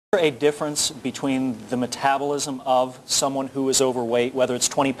there a difference between the metabolism of someone who is overweight, whether it's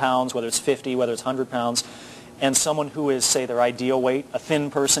 20 pounds, whether it's 50, whether it's 100 pounds, and someone who is, say, their ideal weight, a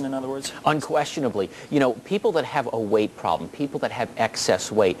thin person, in other words? Unquestionably. You know, people that have a weight problem, people that have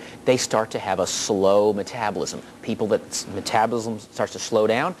excess weight, they start to have a slow metabolism. People that metabolism starts to slow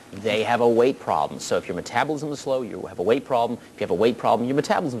down, they have a weight problem. So if your metabolism is slow, you have a weight problem. If you have a weight problem, your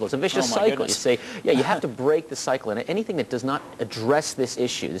metabolism goes. It's a vicious cycle. Goodness. You say, yeah, you have to break the cycle. And anything that does not address this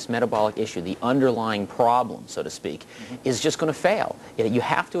issue, this metabolic issue, the underlying problem, so to speak, is just going to fail. You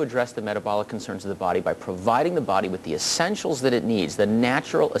have to address the metabolic concerns of the body by providing the body with the essentials that it needs, the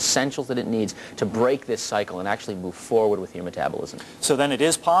natural essentials that it needs to break this cycle and actually move forward with your metabolism. So then it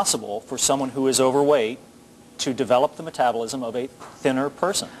is possible for someone who is overweight to develop the metabolism of a thinner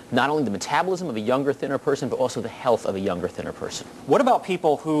person. Not only the metabolism of a younger, thinner person, but also the health of a younger, thinner person. What about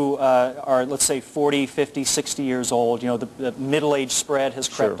people who are, let's say, 40, 50, 60 years old? You know, the middle-age spread has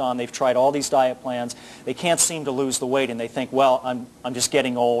crept on. They've tried all these diet plans. They can't seem to lose the weight, and they think, well, I'm just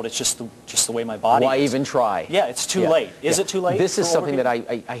getting old. It's just the way my body Why is. even try? Yeah, it's too late. Is it too late? This is something that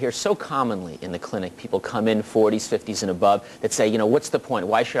I hear so commonly in the clinic. People come in 40s, 50s, and above that say, you know, what's the point?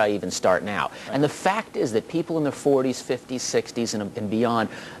 Why should I even start now? Right. And the fact is that people in their 40s, 50s, 60s, and beyond,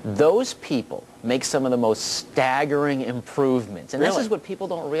 those people make some of the most staggering improvements. And this is what people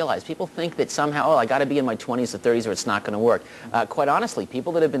don't realize. People think that somehow, oh, I got to be in my 20s or 30s or it's not going to work. Quite honestly,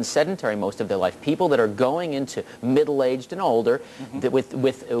 people that have been sedentary most of their life, people that are going into middle-aged and older that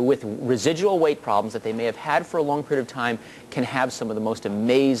with residual weight problems that they may have had for a long period of time can have some of the most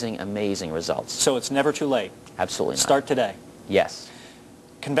amazing, amazing results. So it's never too late. Absolutely not. Start today. Yes.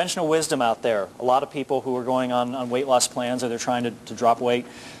 Conventional wisdom out there, a lot of people who are going on weight loss plans or they're trying to drop weight,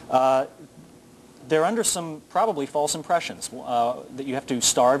 they're under some probably false impressions that you have to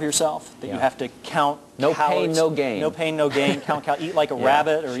starve yourself, that you have to count no calories. Pain, no gain. No pain, no gain. Eat like a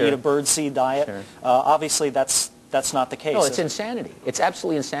rabbit or eat a birdseed diet. Obviously, that's not the case. No, it's insanity. It's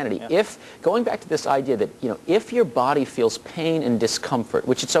absolutely insanity. If, going back to this idea that, you know, if your body feels pain and discomfort,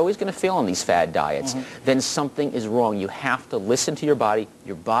 which it's always going to feel on these fad diets, then something is wrong. You have to listen to your body.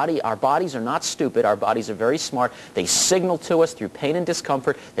 Our bodies are not stupid. Our bodies are very smart. They signal to us through pain and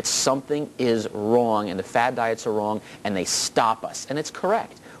discomfort that something is wrong and the fad diets are wrong, and they stop us. And it's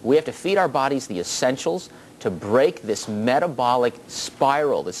correct. We have to feed our bodies the essentials to break this metabolic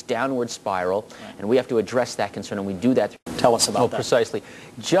spiral, this downward spiral, and we have to address that concern, and we do that. Tell us about that. Precisely.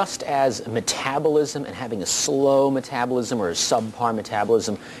 Just as metabolism and having a slow metabolism or a subpar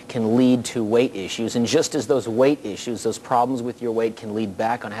metabolism can lead to weight issues, and just as those weight issues, those problems with your weight can lead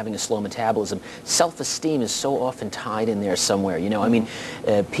back on having a slow metabolism, self-esteem is so often tied in there somewhere. You know, I mean,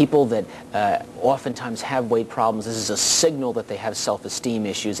 people that oftentimes have weight problems, this is a signal that they have self-esteem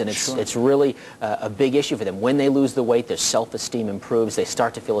issues, and it's really a big issue for them. When they lose the weight, their self-esteem improves, they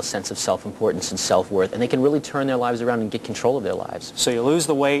start to feel a sense of self-importance and self-worth, and they can really turn their lives around and get control of their lives. So you lose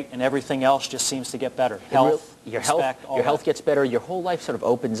the weight and everything else just seems to get better. Your health gets better, your whole life sort of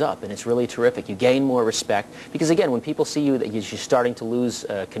opens up, and it's really terrific. You gain more respect, because again, when people see you that you're starting to lose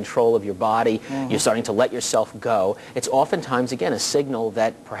control of your body, you're starting to let yourself go, it's oftentimes, again, a signal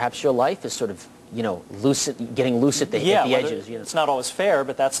that perhaps your life is sort of, you know, getting loose at the edges. You know. It's not always fair,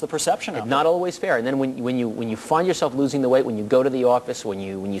 but that's the perception of it. Not always fair. And then when you find yourself losing the weight, when you go to the office, when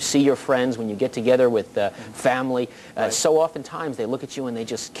you see your friends, when you get together with family, so oftentimes they look at you and they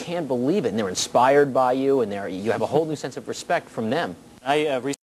just can't believe it, and they're inspired by you, and you have a whole new sense of respect from them.